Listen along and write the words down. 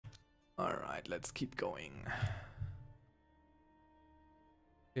Alright, let's keep going.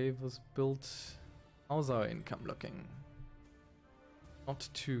 Cave was built. How's our income looking? Not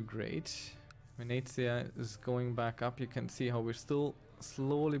too great. Venezia is going back up. You can see how we're still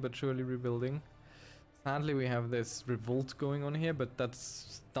slowly but surely rebuilding. Sadly, we have this revolt going on here, but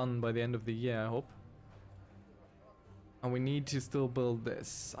that's done by the end of the year, I hope. And we need to still build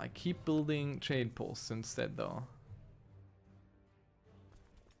this. I keep building trade posts instead, though.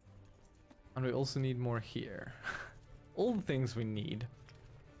 And we also need more here. All the things we need.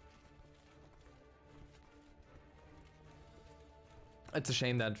 It's a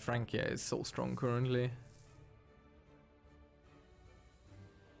shame that Francia is so strong currently.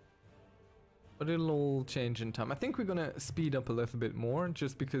 But it'll all change in time. I think we're gonna speed up a little bit more,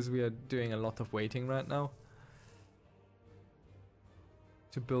 just because we are doing a lot of waiting right now.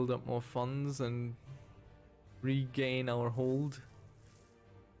 To build up more funds and regain our hold.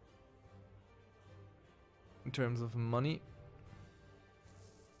 In terms of money.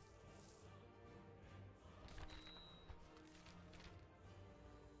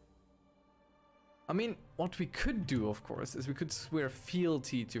 I mean, what we could do, of course, is we could swear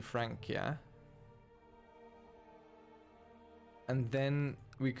fealty to Francia. And then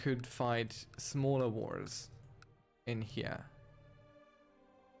we could fight smaller wars in here.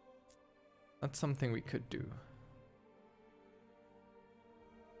 That's something we could do.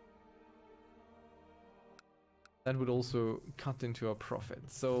 That would also cut into our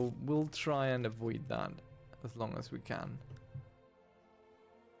profit. So we'll try and avoid that as long as we can.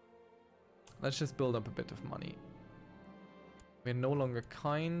 Let's just build up a bit of money. We're no longer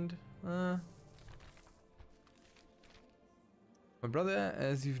kind. My brother,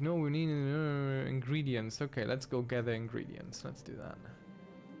 as you know, we need ingredients. Okay, let's go gather ingredients. Let's do that.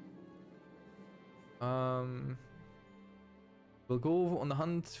 We'll go on the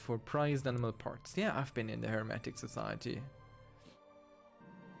hunt for prized animal parts. Yeah, I've been in the Hermetic Society.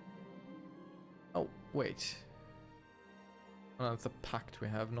 Oh, wait. Oh, it's a pact we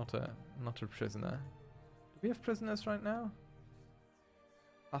have, not a prisoner. Do we have prisoners right now?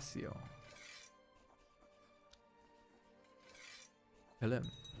 Asio. Kill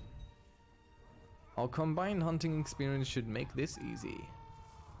him. Our combined hunting experience should make this easy.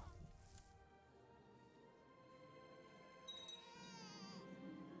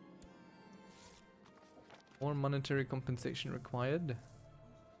 More monetary compensation required.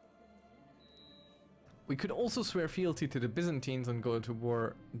 We could also swear fealty to the Byzantines and go to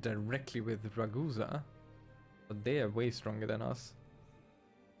war directly with Ragusa. But they are way stronger than us.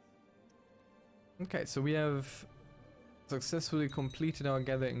 Okay, so we have successfully completed our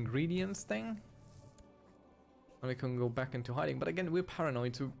gather ingredients thing. And we can go back into hiding. But again, we're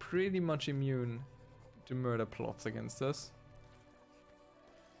paranoid, so we're pretty much immune to murder plots against us.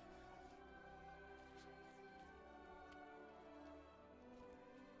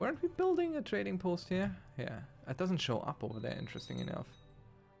 Weren't we building a trading post here? Yeah, it doesn't show up over there, interesting enough.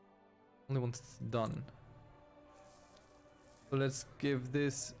 Only once it's done. So let's give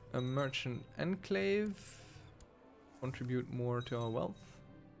this a merchant enclave. Contribute more to our wealth.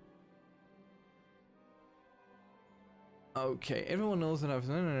 Okay, everyone knows that I've...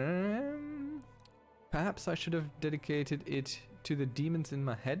 Perhaps I should have dedicated it to the demons in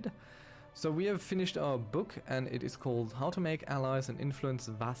my head. So we have finished our book, and it is called How to Make Allies and Influence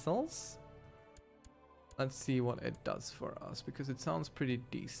Vassals. Let's see what it does for us, because it sounds pretty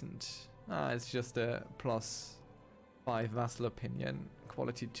decent. It's just a +5 vassal opinion,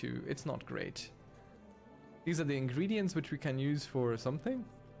 quality 2. It's not great. These are the ingredients which we can use for something.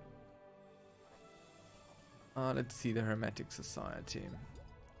 Let's see the Hermetic Society.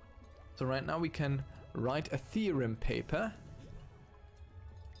 So right now we can write a theorem paper.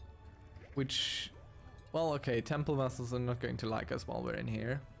 Which, well, okay, temple vassals are not going to like us while we're in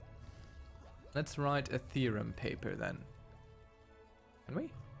here. Let's write a theorem paper then. Can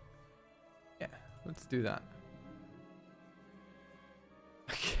we? Yeah, let's do that.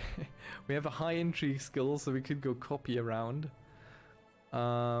 Okay, we have a high intrigue skill, so we could go copy around.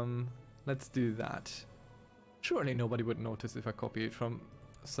 Let's do that. Surely nobody would notice if I copy it from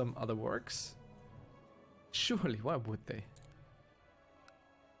some other works. Surely, why would they?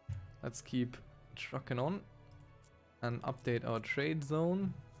 Let's keep trucking on and update our trade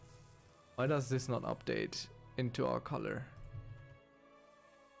zone. Why does this not update into our color?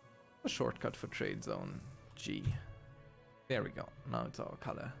 A shortcut for trade zone. G. There we go. Now it's our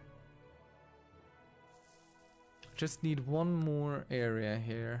color. Just need one more area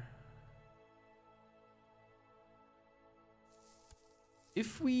here.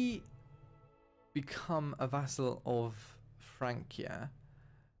 If we become a vassal of Francia,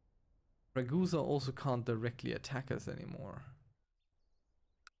 Ragusa also can't directly attack us anymore.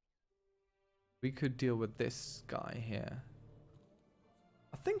 We could deal with this guy here.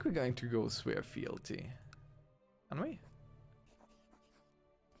 I think we're going to go swear fealty. Can we?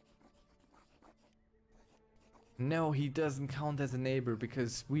 No, he doesn't count as a neighbor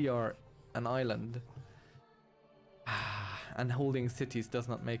because we are an island. And holding cities does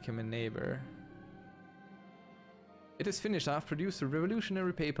not make him a neighbor. It is finished. I have produced a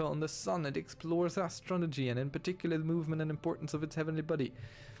revolutionary paper on the sun. It explores astrology and in particular the movement and importance of its heavenly body.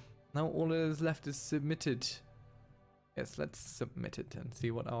 Now all that is left is submitted. Yes, let's submit it and see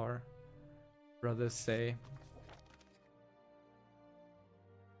what our brothers say.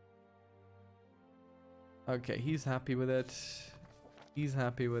 Okay, he's happy with it. He's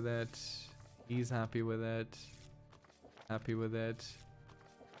happy with it. He's happy with it. Happy with it.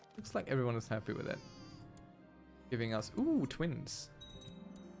 Looks like everyone is happy with it. Giving us... Ooh, twins.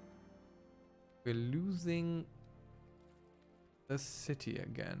 We're losing the city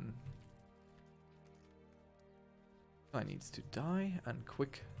again. Guy needs to die and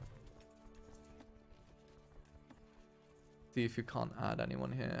quick. See if you can't add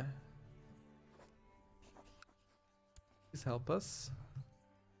anyone here. Please help us.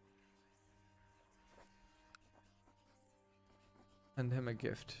 Send him a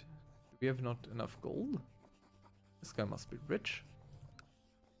gift. Do we have not enough gold? This guy must be rich.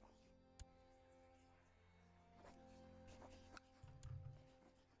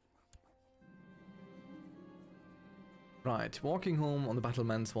 Right, walking home on the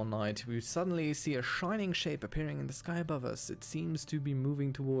battlements one night, we suddenly see a shining shape appearing in the sky above us. It seems to be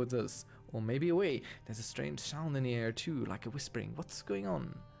moving towards us, or maybe away. There's a strange sound in the air too, like a whispering. What's going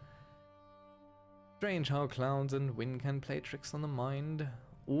on? Strange how clouds and wind can play tricks on the mind.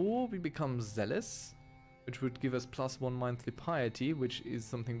 Or we become zealous, which would give us +1 monthly piety, which is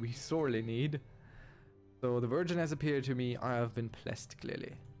something we sorely need. So the Virgin has appeared to me. I have been blessed,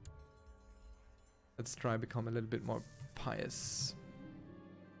 clearly. Let's try become a little bit more pious.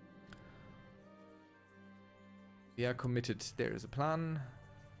 We are committed. There is a plan.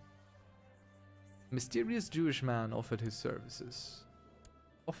 Mysterious Jewish man offered his services.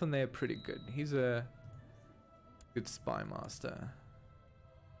 Often they are pretty good. He's a good spy master.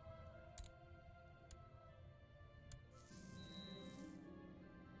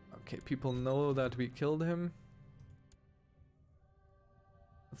 Okay, people know that we killed him.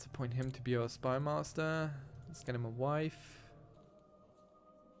 Let's appoint him to be our spy master. Let's get him a wife.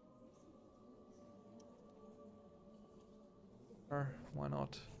 Or why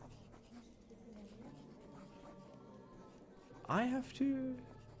not? I have to...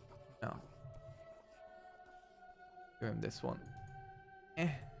 No. Give him this one.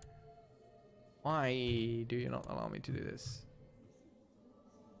 Why do you not allow me to do this?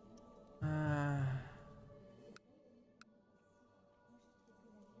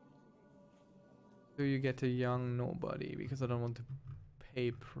 So you get a young nobody because I don't want to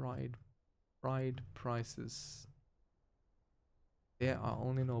pay bride prices. There are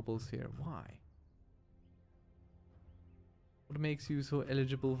only nobles here. Why? What makes you so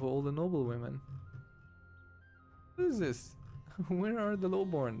eligible for all the noble women? What is this? Where are the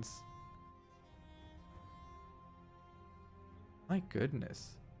lowborns? My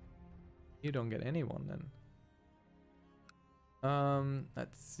goodness. You don't get anyone then.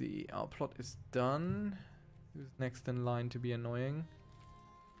 Let's see. Our plot is done. Who's next in line to be annoying?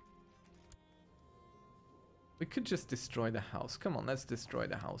 We could just destroy the house. Come on, let's destroy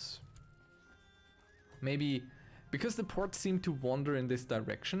the house. Maybe because the ports seem to wander in this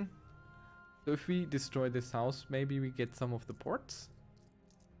direction. So if we destroy this house, maybe we get some of the ports.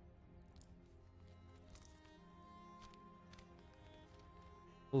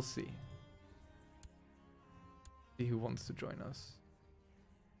 We'll see. See who wants to join us.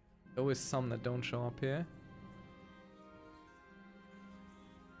 There always some that don't show up here.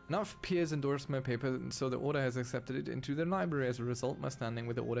 Enough peers endorsed my paper, and so the order has accepted it into the library. As a result, my standing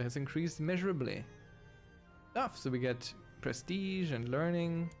with the order has increased measurably. Enough, so we get prestige and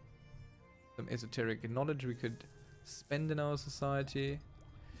learning. Some esoteric knowledge we could spend in our society.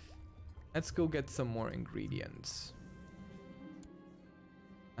 Let's go get some more ingredients.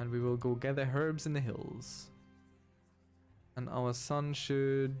 And we will go gather herbs in the hills. And our son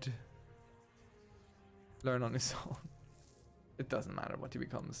should learn on his own. It doesn't matter what he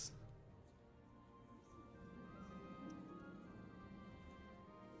becomes.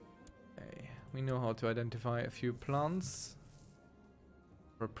 Okay, we know how to identify a few plants.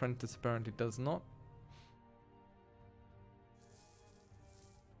 Our apprentice apparently does not.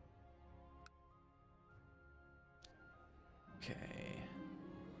 Okay.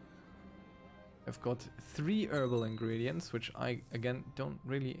 I've got 3 herbal ingredients, which I, again, don't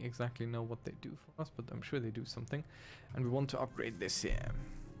really exactly know what they do for us, but I'm sure they do something. And we want to upgrade this here.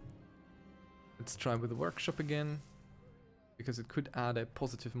 Let's try with the workshop again, because it could add a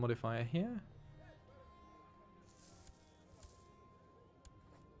positive modifier here.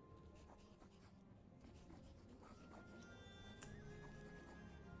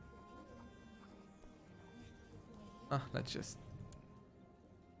 Let's just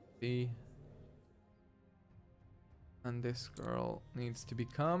see. And this girl needs to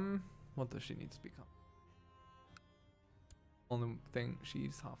become... What does she need to become? Only thing,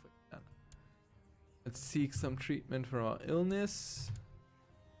 she's halfway done. Let's seek some treatment for our illness,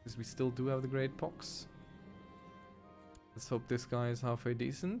 because we still do have the Great Pox. Let's hope this guy is halfway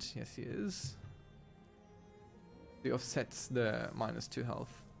decent. Yes, he is. He offsets the -2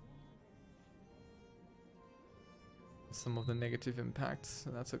 health. Some of the negative impacts,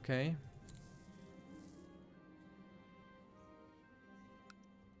 so that's okay.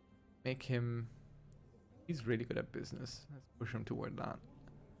 Make him... He's really good at business. Let's push him toward that.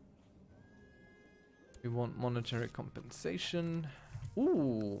 We want monetary compensation.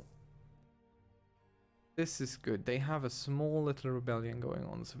 Ooh! This is good. They have a small little rebellion going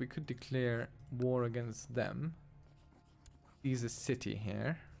on, so we could declare war against them. He's a city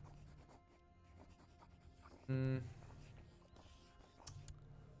here.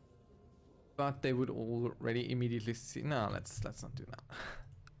 But they would already immediately see... No, let's not do that.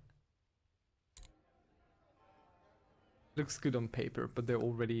 Looks good on paper, but they're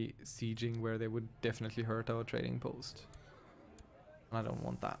already sieging where they would definitely hurt our trading post. And I don't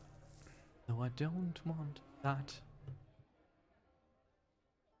want that. No, I don't want that.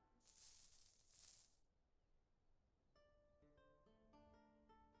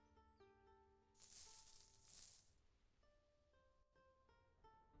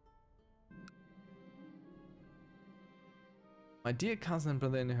 My dear cousin and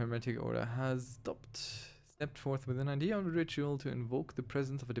brother in the Hermetic Order has stepped forth with an idea of a ritual to invoke the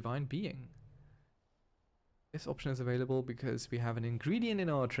presence of a divine being. This option is available because we have an ingredient in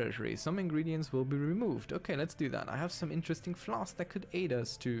our treasury. Some ingredients will be removed. Okay, let's do that. I have some interesting flasks that could aid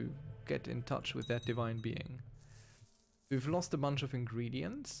us to get in touch with that divine being. We've lost a bunch of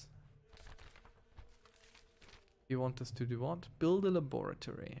ingredients. You want us to do what? Build a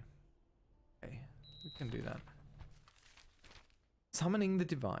laboratory. Okay, we can do that. Summoning the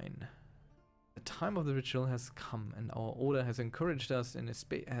divine. The time of the ritual has come, and our order has encouraged us in a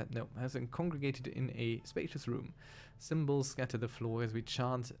has congregated in a spacious room. Symbols scatter the floor as we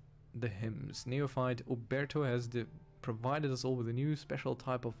chant the hymns. Neophyte Oberto has provided us all with a new special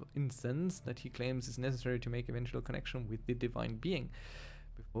type of incense that he claims is necessary to make eventual connection with the divine being.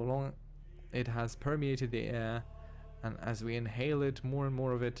 Before long, it has permeated the air, and as we inhale it, more and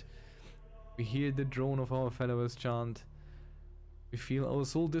more of it, we hear the drone of our followers chant. We feel our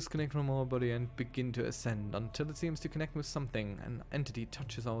soul disconnect from our body and begin to ascend until it seems to connect with something. An entity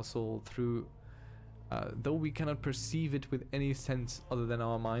touches our soul through, though we cannot perceive it with any sense other than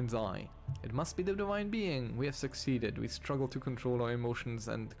our mind's eye. It must be the divine being. We have succeeded. We struggle to control our emotions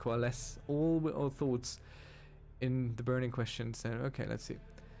and coalesce all our thoughts in the burning questions. Okay, let's see.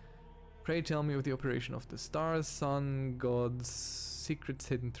 Pray tell me of the operation of the stars, sun, gods, secrets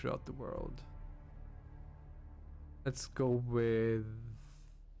hidden throughout the world. Let's go with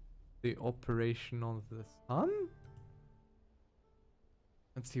the operation of the sun.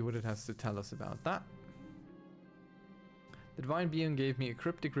 Let's see what it has to tell us about that. The divine being gave me a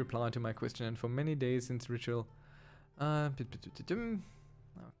cryptic reply to my question, and for many days since ritual, I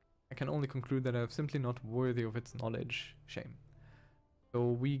can only conclude that I am simply not worthy of its knowledge. Shame.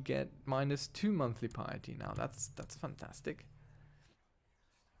 So we get -2 monthly piety now. That's fantastic.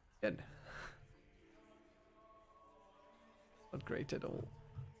 Good. Not great at all.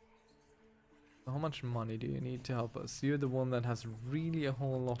 How much money do you need to help us? You're the one that has really a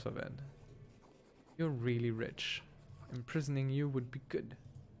whole lot of it. You're really rich. Imprisoning you would be good.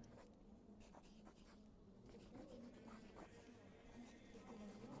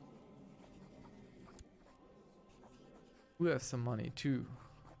 We have some money too.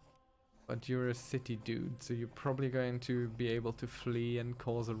 But you're a city dude, so you're probably going to be able to flee and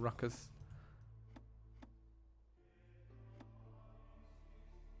cause a ruckus.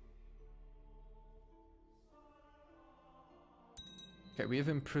 Okay, we have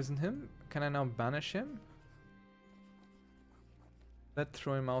imprisoned him. Can I now banish him? Let's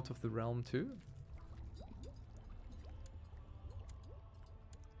throw him out of the realm too.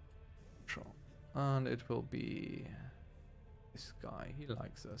 Sure. And it will be this guy. He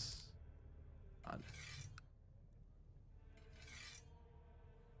likes us. Bad.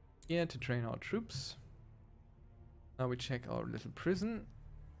 here to train our troops. Now we check our little prison.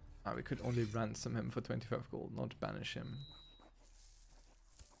 We could only ransom him for 25 gold, not banish him.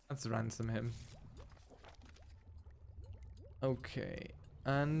 Let's ransom him. Okay,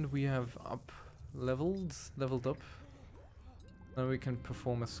 and we have leveled up. Now we can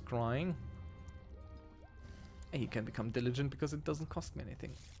perform a scrying. He can become diligent because it doesn't cost me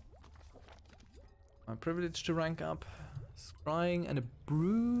anything. My privilege to rank up. Scrying and a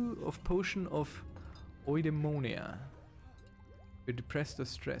brew of potion of oidemonia. You're depressed or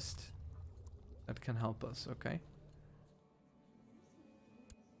stressed. That can help us, okay.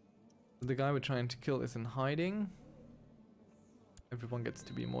 The guy we're trying to kill is in hiding. Everyone gets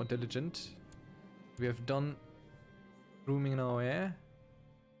to be more diligent. We have done rooming in our air.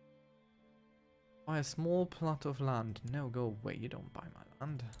 Buy a small plot of land. No, go away. You don't buy my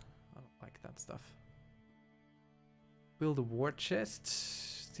land. I don't like that stuff. Build a war chest.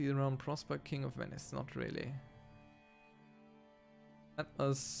 See the realm prosper. King of Venice. Not really. Let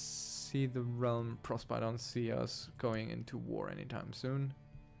us see the realm prosper. I don't see us going into war anytime soon.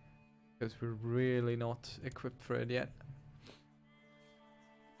 Because we're really not equipped for it yet.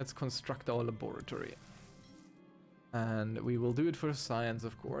 Let's construct our laboratory. And we will do it for science,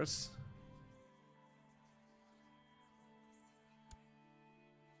 of course.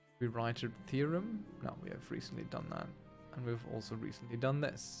 We write a theorem. No, we have recently done that. And we've also recently done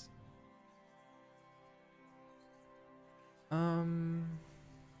this.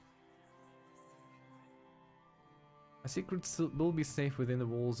 A secret will be safe within the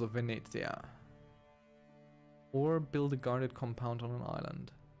walls of Venezia. Or build a guarded compound on an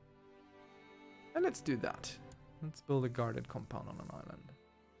island. And let's do that. Let's build a guarded compound on an island.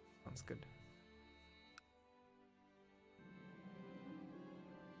 Sounds good.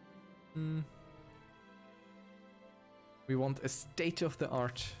 We want a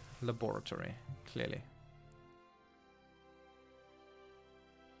state-of-the-art laboratory, clearly.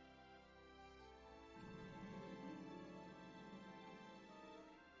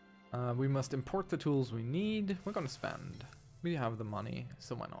 We must import the tools we need. We're gonna spend. We have the money,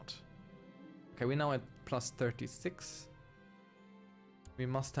 so why not? Okay, we're now at plus 36. We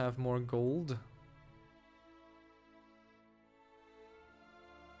must have more gold.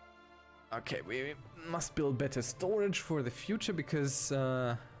 Okay, we must build better storage for the future because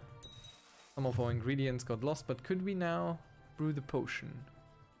some of our ingredients got lost, but could we now brew the potion?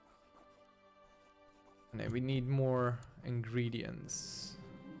 No, we need more ingredients.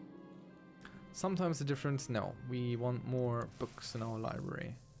 Sometimes the difference, no, we want more books in our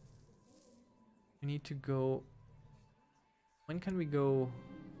library. We need to go, when can we go?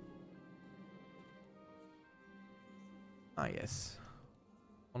 Ah yes,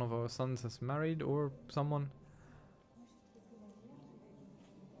 one of our sons has married or someone.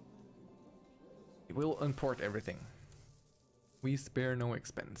 We'll import everything. We spare no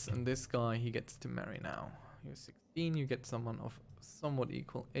expense, and this guy, he gets to marry now. You're 16, you get someone of somewhat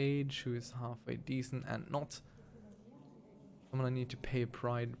equal age who is halfway decent and not someone I need to pay a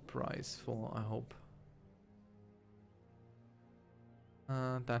pride price for, I hope.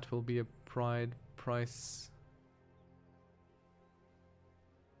 That will be a pride price.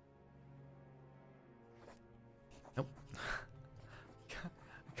 Nope.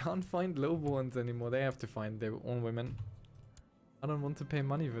 I can't find lowborns anymore. They have to find their own women. I don't want to pay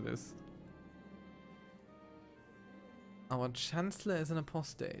money for this. Our Chancellor is an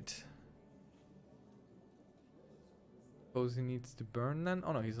apostate. Suppose he needs to burn then?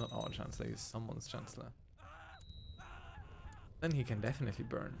 Oh no, he's not our Chancellor, he's someone's Chancellor. Then he can definitely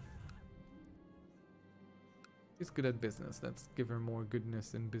burn. He's good at business. Let's give her more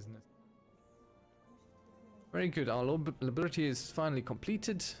goodness in business. Very good. Our laboratory is finally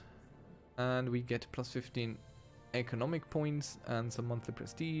completed. And we get plus 15 economic points and some monthly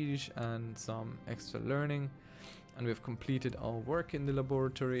prestige and some extra learning. And we've completed our work in the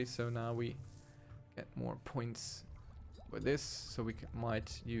laboratory, so now we get more points for this, so we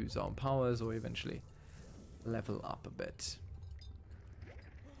might use our powers or eventually level up a bit.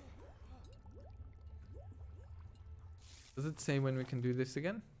 Does it say when we can do this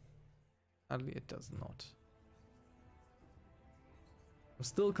again? Sadly, it does not. I'm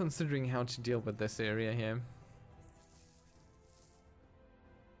still considering how to deal with this area here.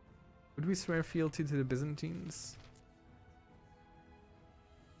 Would we swear fealty to the Byzantines?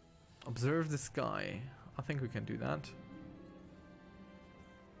 Observe the sky. I think we can do that.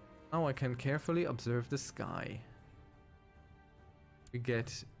 Now I can carefully observe the sky. We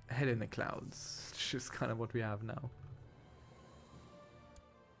get head in the clouds, which is kind of what we have now.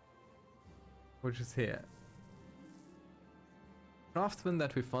 Which is here. Craftsmen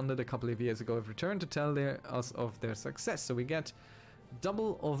that we funded a couple of years ago have returned to tell us of their success. So we get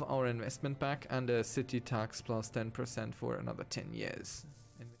double of our investment back and a city tax plus 10% for another 10 years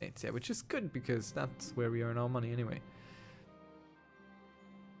in Venezia, which is good because that's where we earn our money anyway.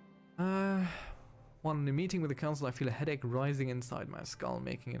 While in a meeting with the council, I feel a headache rising inside my skull,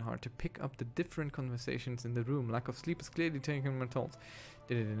 making it hard to pick up the different conversations in the room. Lack of sleep is clearly taking my toll.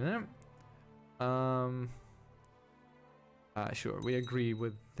 Sure, we agree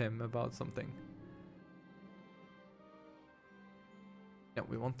with them about something. Yeah,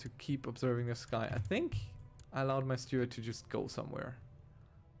 we want to keep observing the sky. I think I allowed my steward to just go somewhere.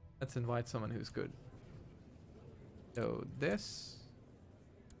 Let's invite someone who's good. So this.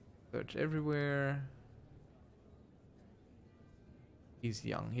 Search everywhere. He's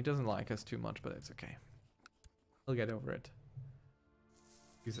young. He doesn't like us too much, but it's okay. He'll get over it.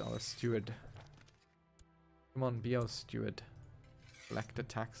 He's our steward. Come on, be our steward. Collect the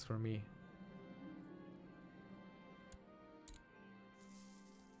tax for me.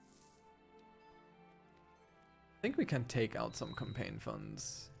 I think we can take out some campaign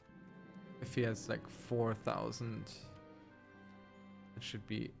funds. If he has like 4,000, it should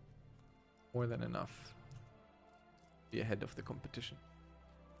be more than enough. Be ahead of the competition.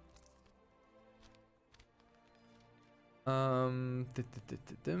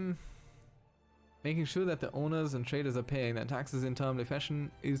 Making sure that the owners and traders are paying their taxes in timely fashion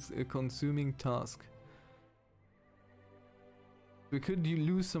is a consuming task. We could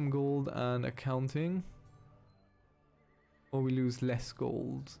lose some gold and accounting, or we lose less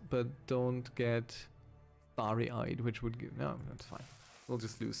gold, but don't get starry-eyed, which would give... No, that's fine. We'll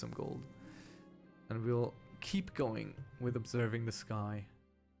just lose some gold. And we'll keep going with observing the sky.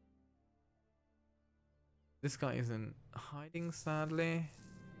 This guy is in hiding, sadly.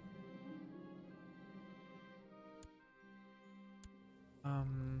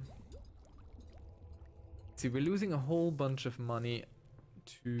 See, we're losing a whole bunch of money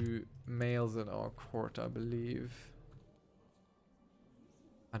to males at our court, I believe.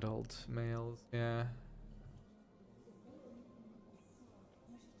 Adult males, yeah.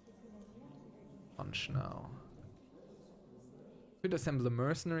 Bunch now. Could assemble a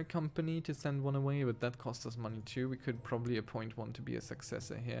mercenary company to send one away, but that costs us money too. We could probably appoint one to be a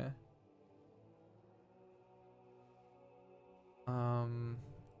successor here.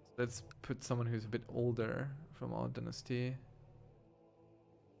 Let's put someone who's a bit older from our dynasty.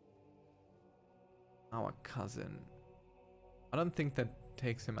 Our cousin. I don't think that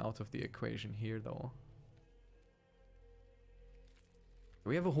takes him out of the equation here though.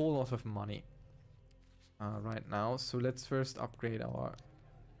 We have a whole lot of money right now, so let's first upgrade our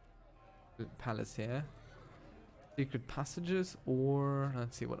palace here. Secret passages, or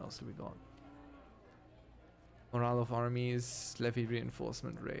let's see, what else do we got? Morale of armies, levy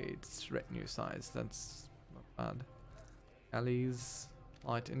reinforcement rates, retinue size, that's not bad. Galleys,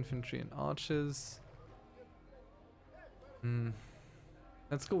 light infantry and archers.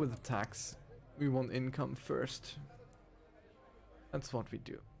 Let's go with the tax. We want income first. That's what we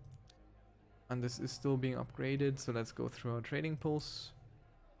do. And this is still being upgraded, so let's go through our trading pulse.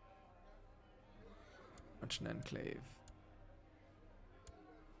 Merchant enclave.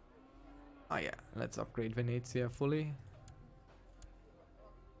 Ah yeah, let's upgrade Venezia fully.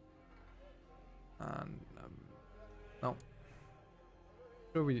 And no.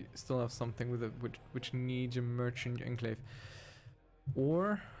 Sure, we still have something with it which needs a merchant enclave.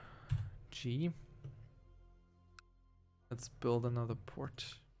 Or G. Let's build another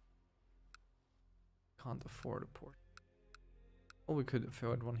port. Can't afford a port. Oh, we could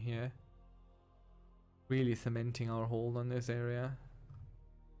afford one here. Really cementing our hold on this area.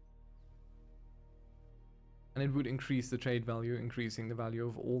 And it would increase the trade value, increasing the value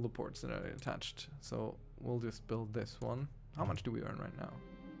of all the ports that are attached. So we'll just build this one. How much do we earn right now?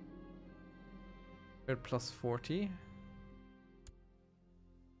 We're at plus 40.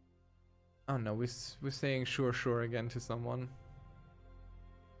 Oh no, we're saying sure again to someone.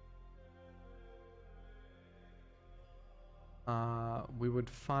 We would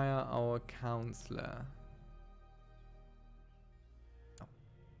fire our counselor. Oh.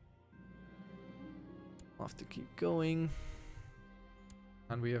 We'll have to keep going.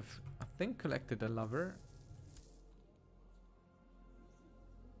 And we have, I think, collected a lover.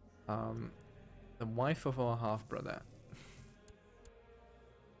 The wife of our half-brother.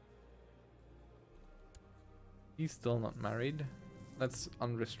 He's still not married. Let's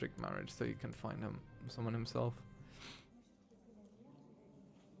unrestrict marriage so he can find someone himself.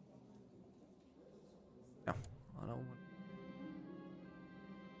 No, I don't want.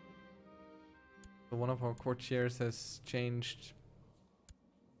 So one of our courtiers has changed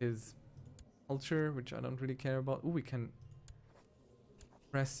is culture, which I don't really care about. Oh, we can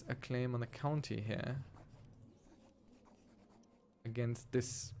press a claim on the county here against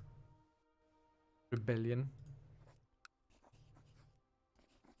this rebellion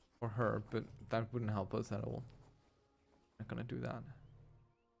for her, but that wouldn't help us at all. Not gonna do that.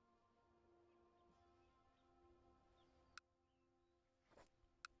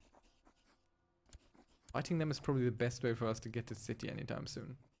 Fighting them is probably the best way for us to get to city anytime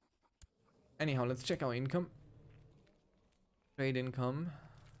soon. Anyhow, let's check our income. Trade income,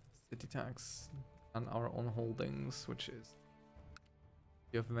 city tax, and our own holdings, which is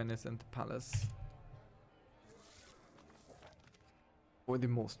City of Venice and the palace. For the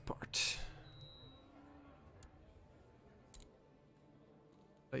most part.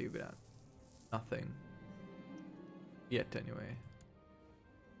 What are you good at? Nothing. Yet, anyway.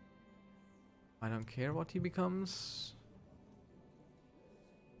 I don't care what he becomes.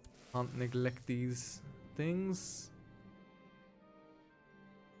 Can't neglect these things.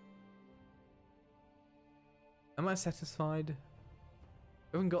 Am I satisfied?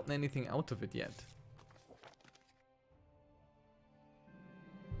 I haven't gotten anything out of it yet.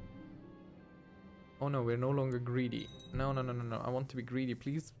 Oh no, we're no longer greedy. No, no, no, no, no. I want to be greedy.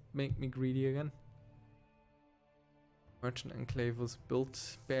 Please make me greedy again. Merchant Enclave was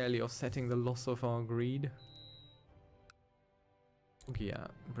built, barely offsetting the loss of our greed. Ugia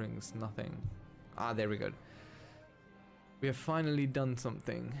brings nothing. Ah, there we go. We have finally done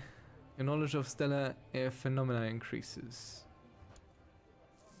something. Your knowledge of stellar air phenomena increases.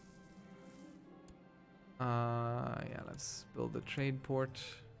 Yeah, let's build a trade port.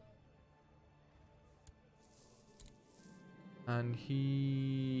 And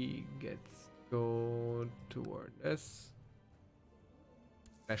he gets go toward us.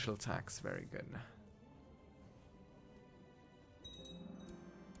 Special tax, very good.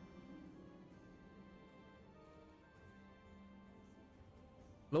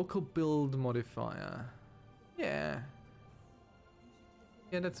 Local build modifier. Yeah.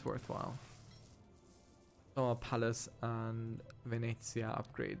 Yeah, that's worthwhile. So our palace and Venezia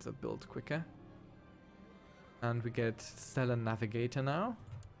upgrades are built quicker. And we get Stellar Navigator now.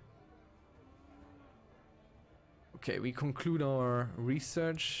 Okay, we conclude our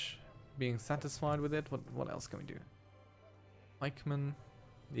research, being satisfied with it. What else can we do? Pikeman.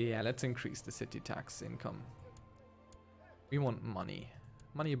 Yeah, let's increase the city tax income. We want money.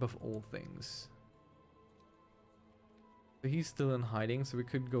 Money above all things. So he's still in hiding, so we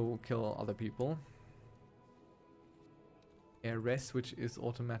could go kill other people. Heiress, which is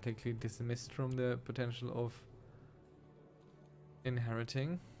automatically dismissed from the potential of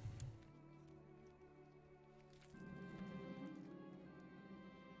inheriting.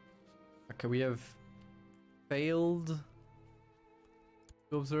 Okay, we have failed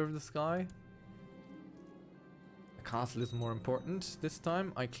to observe the sky. The castle is more important this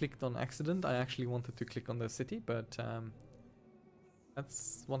time. I clicked on accident. I actually wanted to click on the city, but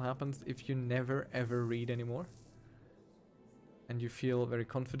that's what happens if you never ever read anymore. And you feel very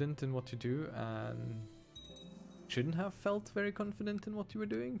confident in what you do and shouldn't have felt very confident in what you were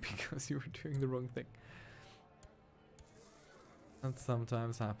doing because you were doing the wrong thing. That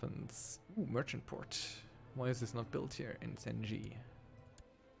sometimes happens. Ooh, merchant port. Why is this not built here in Senji?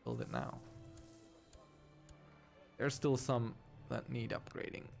 Build it now. There's still some that need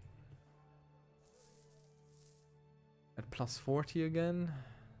upgrading. At plus 40 again.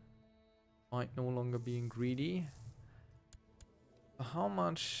 Might no longer being greedy. How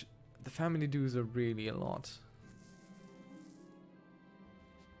much? The family dues are really a lot.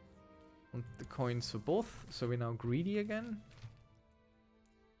 Want the coins for both, so we're now greedy again.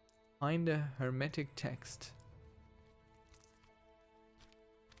 Find a hermetic text.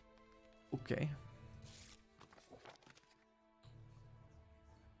 Okay.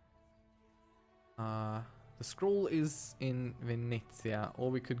 The scroll is in Venezia,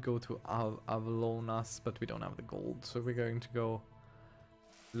 or we could go to Avalonas, but we don't have the gold, so we're going to go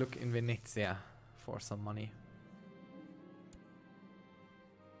look in Venezia for some money.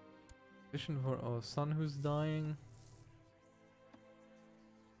 Vision for our son who's dying.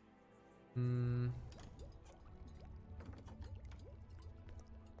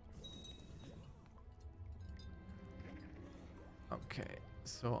 Okay,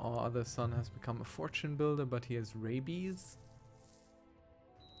 so our other son has become a fortune builder, but he has rabies.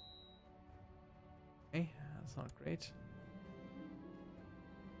 Okay, that's not great.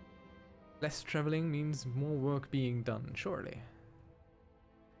 Less traveling means more work being done, surely.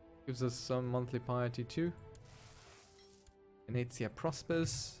 Gives us some monthly piety too. Venezia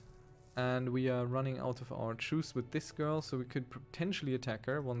prospers. and we are running out of our truce with this girl, so we could potentially attack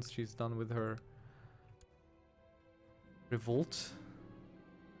her once she's done with her revolt.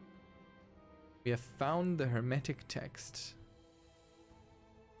 We have found the Hermetic text.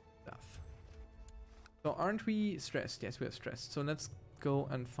 Stuff. So aren't we stressed? Yes, we are stressed. So let's go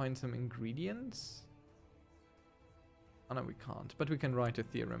and find some ingredients. Oh no, we can't. But we can write a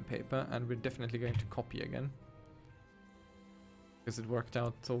theorem paper, and we're definitely going to copy again. Because it worked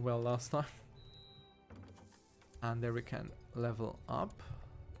out so well last time. And there we can level up.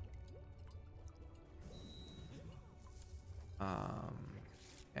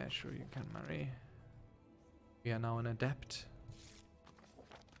 Yeah, sure, you can marry. We are now an adept.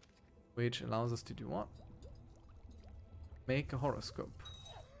 Which allows us to do what? Make a horoscope.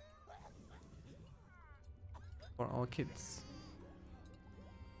 For our kids.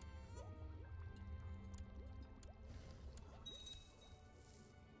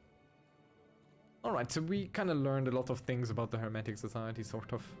 Alright, so we kind of learned a lot of things about the Hermetic Society,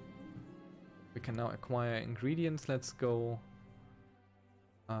 sort of. We can now acquire ingredients. Let's go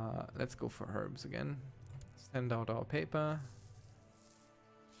for herbs again. Send out our paper.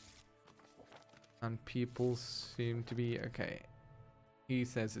 And people seem to be okay. He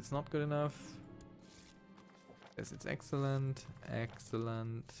says it's not good enough. Says it's excellent,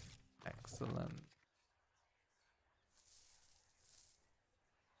 excellent, excellent.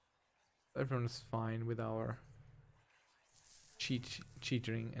 Everyone's fine with our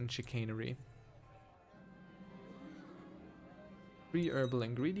cheating and chicanery. 3 herbal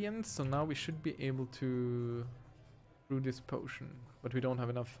ingredients, so now we should be able to brew this potion. But we don't have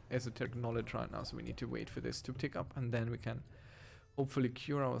enough esoteric knowledge right now, so we need to wait for this to tick up, and then we can hopefully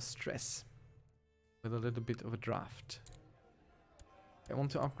cure our stress with a little bit of a draft. I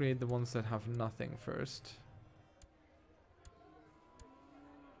want to upgrade the ones that have nothing first.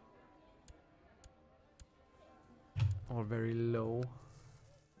 Or very low.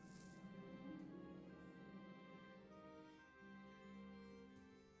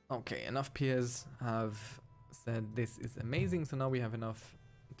 Okay, enough peers have said this is amazing, so now we have enough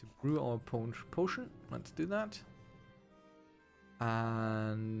to brew our potion. Let's do that.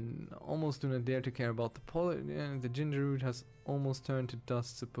 And almost do not dare to care about the ginger root has almost turned to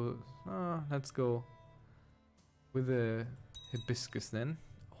dust, suppose. Let's go with the hibiscus then.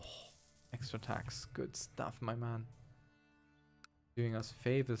 Oh, extra tax, good stuff, my man. Doing us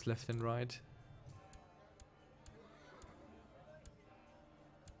favors left and right.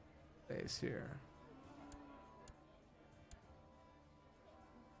 Place here.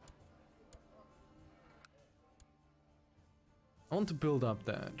 I want to build up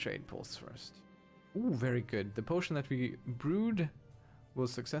the trade posts first. Ooh, very good. The potion that we brewed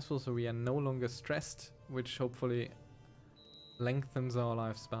was successful, so we are no longer stressed, which hopefully lengthens our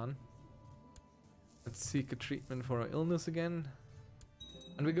lifespan. Let's seek a treatment for our illness again.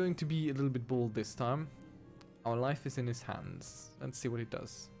 And we're going to be a little bit bold this time. Our life is in his hands. Let's see what he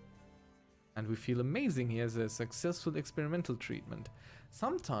does. And we feel amazing. He has a successful experimental treatment.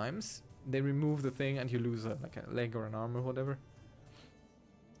 Sometimes they remove the thing and you lose like a leg or an arm or whatever.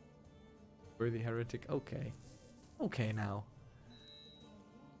 Worthy heretic. Okay. Okay now.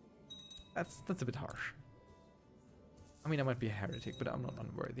 That's a bit harsh. I mean, I might be a heretic, but I'm not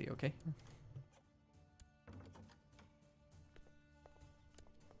unworthy, okay?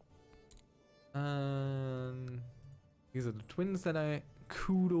 These are the twins that I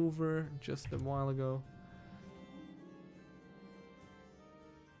cooed over just a while ago.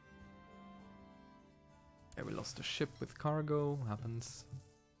 Okay, we lost a ship with cargo. Happens.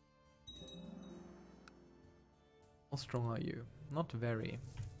 How strong are you? Not very.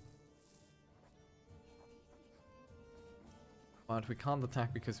 But we can't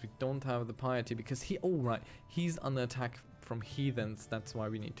attack because we don't have the piety, because he... Oh, right. He's under attack from heathens. That's why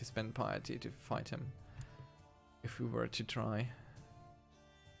we need to spend piety to fight him. If we were to try.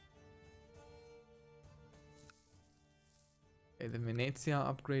 Okay, the Venezia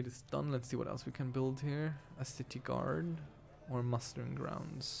upgrade is done. Let's see what else we can build here. A city guard or mustering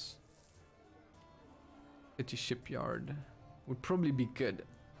grounds. City shipyard would probably be good.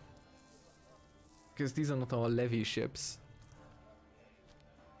 Because these are not our levy ships.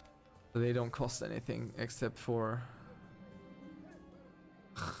 So they don't cost anything except for...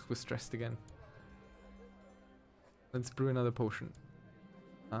 We're stressed again. Let's brew another potion.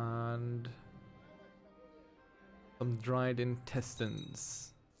 And... some dried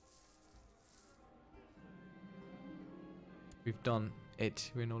intestines. We've done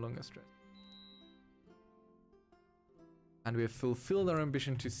it. We're no longer stressed. And we have fulfilled our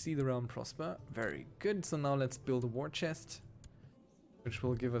ambition to see the realm prosper. Very good. So now let's build a war chest. which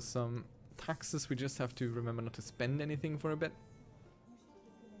will give us some taxes. We just have to remember not to spend anything for a bit.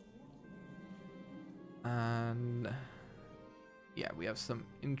 And yeah, we have some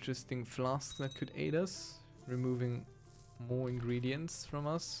interesting flasks that could aid us, removing more ingredients from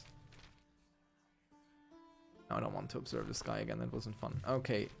us. No, I don't want to observe the sky again, that wasn't fun.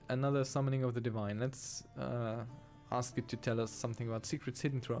 Okay, another summoning of the divine. Let's ask it to tell us something about secrets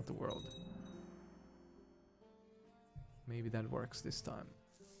hidden throughout the world. Maybe that works this time.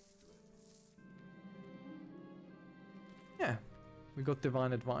 Yeah, we got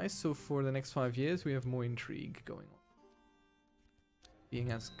divine advice, so for the next 5 years we have more intrigue going on.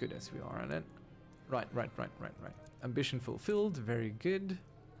 Being as good as we are at it. Right. Ambition fulfilled, very good.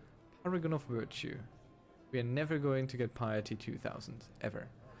 Paragon of Virtue. We are never going to get Piety 2000, ever.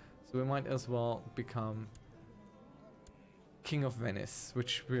 So we might as well become King of Venice,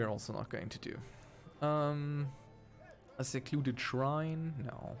 which we are also not going to do. A secluded shrine?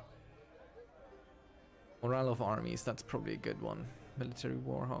 No. Morale of armies, that's probably a good one. Military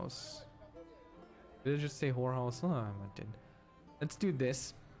warhouse. Did I just say whorehouse? Oh, I did. Let's do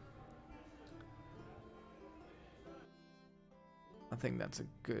this. I think that's a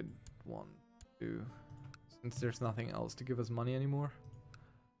good one to do, since there's nothing else to give us money anymore.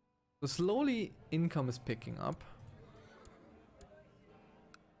 So slowly income is picking up.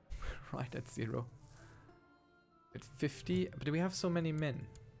 Right at 0. At 50, but we have so many men.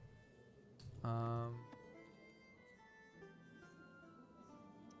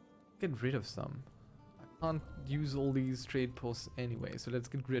 Get rid of some. I can't use all these trade posts anyway, so let's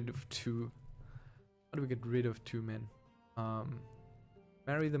get rid of 2. How do we get rid of 2 men?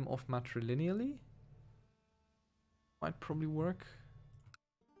 Marry them off matrilineally? Might probably work.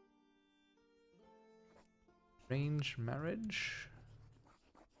 Arrange marriage?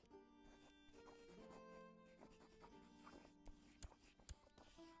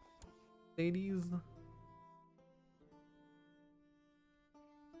 Ladies?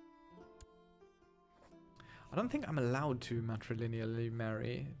 I don't think I'm allowed to matrilineally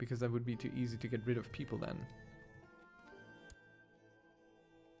marry, because that would be too easy to get rid of people then.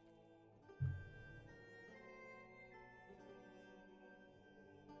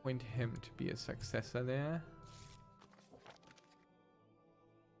 Appoint him to be a successor there.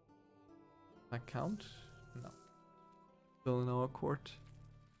 That count? No. Still in our court.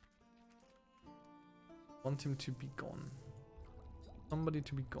 Want him to be gone. Somebody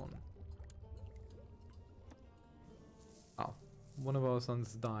to be gone. Oh, one of our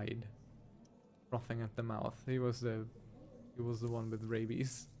sons died. Frothing at the mouth. He was the one with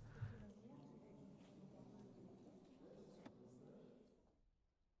rabies.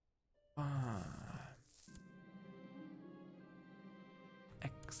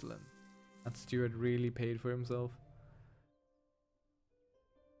 Excellent. That steward really paid for himself.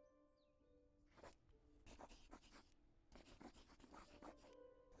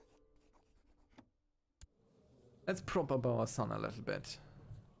 Let's prop up our son a little bit.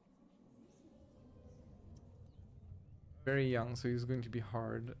 Very young, so he's going to be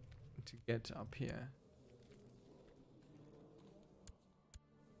hard to get up here.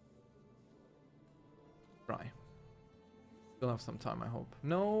 Try. Still have some time, I hope.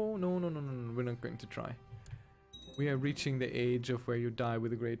 No, we're not going to try. We are reaching the age of where you die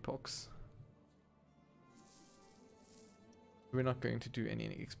with a great pox. We're not going to do any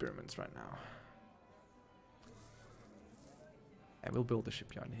experiments right now. I will build a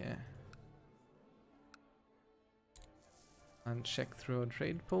shipyard here. And check through our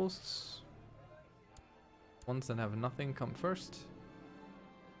trade posts. Ones that have nothing come first.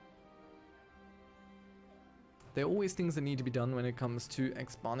 There are always things that need to be done when it comes to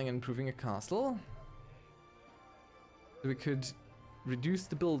expanding and improving a castle. So we could reduce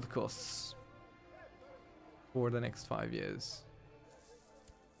the build costs for the next 5 years.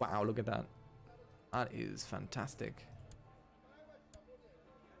 Wow, look at that. That is fantastic.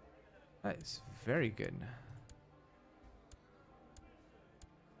 That is very good.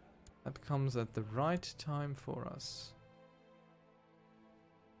 That comes at the right time for us.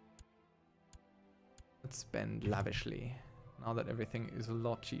 Let's spend lavishly, now that everything is a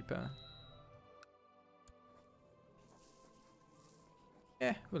lot cheaper.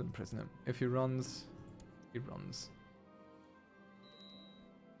 Yeah, we'll imprison him. If he runs, he runs.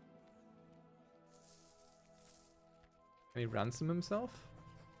 Can he ransom himself?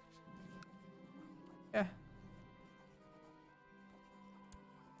 Yeah.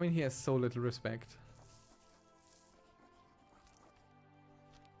 I mean, he has so little respect.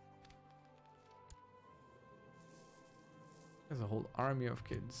 There's a whole army of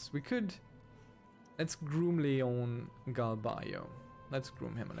kids. We could... Let's groom Leon Galbayo. let's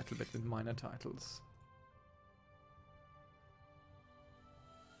groom him a little bit with minor titles.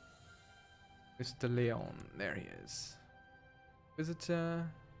 Mr. Leon, there he is. Visitor.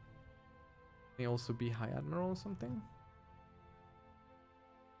 May also be High Admiral or something?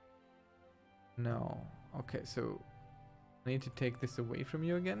 No. Okay, so I need to take this away from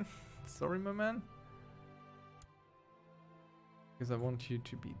you again. Sorry, my man. Because I want you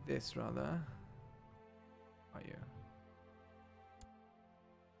to be this rather. Are you?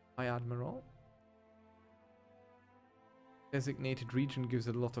 High Admiral. Designated region gives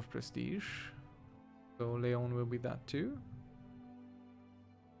a lot of prestige. So Leon will be that too.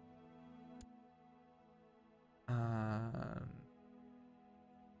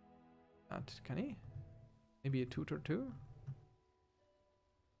 That can he? Maybe a tutor too?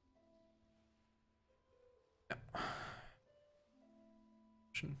 Yeah.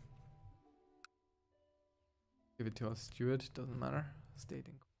 Give it to our steward, doesn't matter.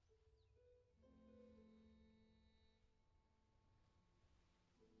 Stating.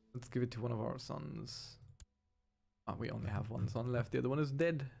 Let's give it to one of our sons. Ah, we only have one son left. The other one is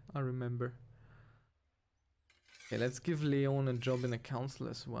dead, I remember. Okay, let's give Leon a job in the council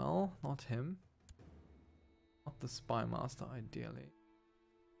as well. Not him. Not the spy master, ideally.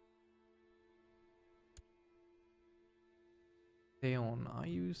 Leon, are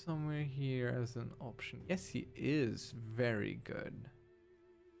you somewhere here as an option? Yes, he is. Very good.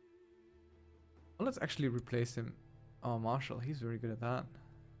 Well, let's actually replace him. Oh, Marshal, he's very good at that.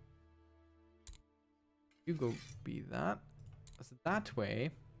 You go be that. So that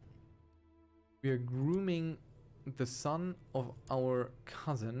way, we are grooming the son of our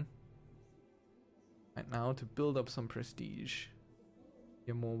cousin right now to build up some prestige.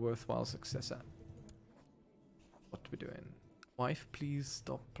 Be a more worthwhile successor. What we doing? Wife, please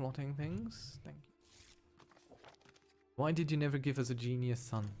stop plotting things. Thank you. Why did you never give us a genius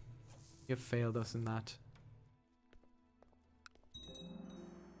son? You have failed us in that.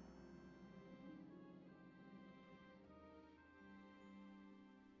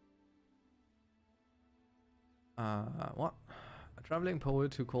 What? A traveling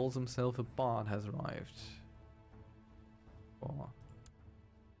poet who calls himself a bard has arrived. Oh.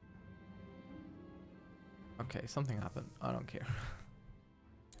 Okay, something happened. I don't care.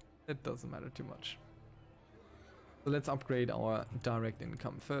 It doesn't matter too much. So let's upgrade our direct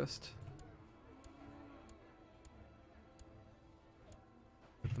income first.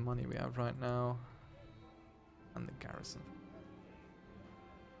 With the money we have right now. And the garrison.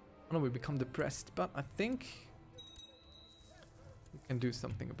 I know we become depressed, but I think we can do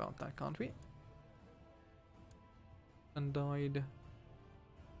something about that, can't we? And died.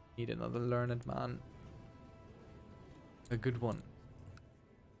 Need another learned man. A good one.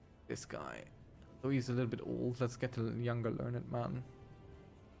 This guy. Though he's a little bit old, let's get a younger learned man.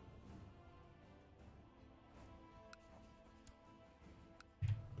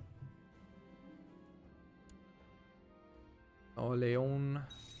 Oh, Leon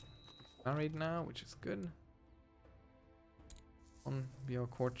is married now, which is good. Be our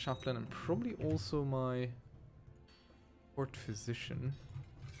court chaplain and probably also my court physician.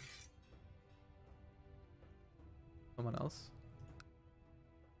 Someone else.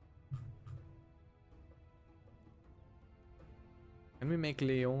 Can we make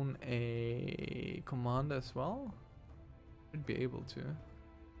Leon a commander as well? Should be able to.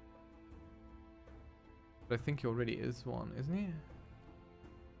 But I think he already is one, isn't he?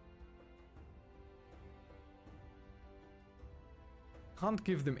 Can't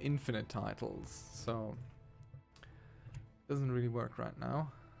give them infinite titles, so doesn't really work right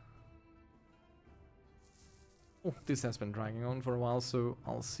now. Oh, this has been dragging on for a while, so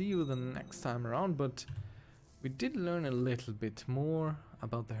I'll see you the next time around, but we did learn a little bit more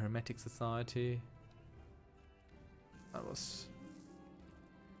about the Hermetic Society. That was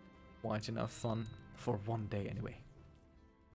quite enough fun for one day anyway.